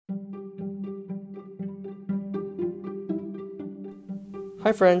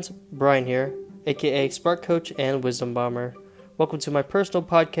Hi friends, Brian here, aka Spark Coach and Wisdom Bomber. Welcome to my personal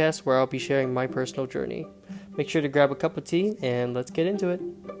podcast where I'll be sharing my personal journey. Make sure to grab a cup of tea and let's get into it.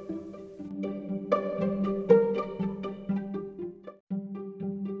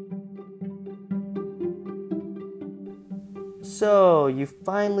 So, you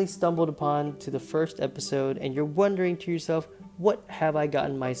finally stumbled upon to the first episode and you're wondering to yourself, what have I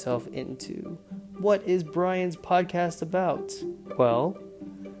gotten myself into? What is Brian's podcast about? Well,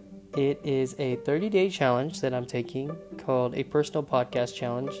 it is a 30-day challenge that I'm taking called a personal podcast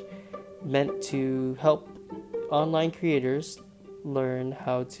challenge, meant to help online creators learn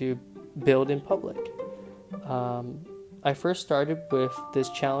how to build in public. I first started with this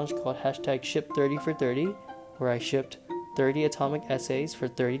challenge called hashtag Ship 30 for 30, where I shipped 30 atomic essays for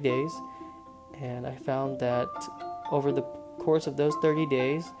 30 days, and I found that over the course of those 30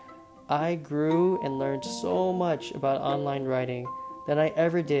 days, I grew and learned so much about online writing than I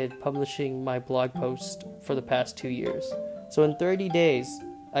ever did publishing my blog post for the past 2 years. So in 30 days,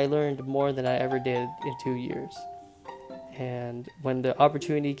 I learned more than I ever did in 2 years. And when the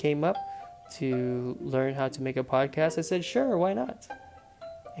opportunity came up to learn how to make a podcast, I said, sure, why not?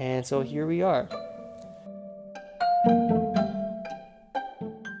 And so here we are.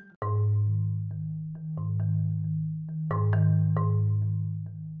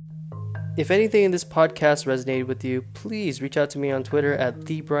 If anything in this podcast resonated with you, please reach out to me on Twitter at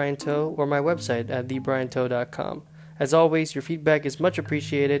TheBrianToe or my website at TheBrianToe.com. As always, your feedback is much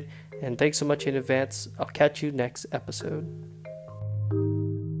appreciated, and thanks so much in advance. I'll catch you next episode.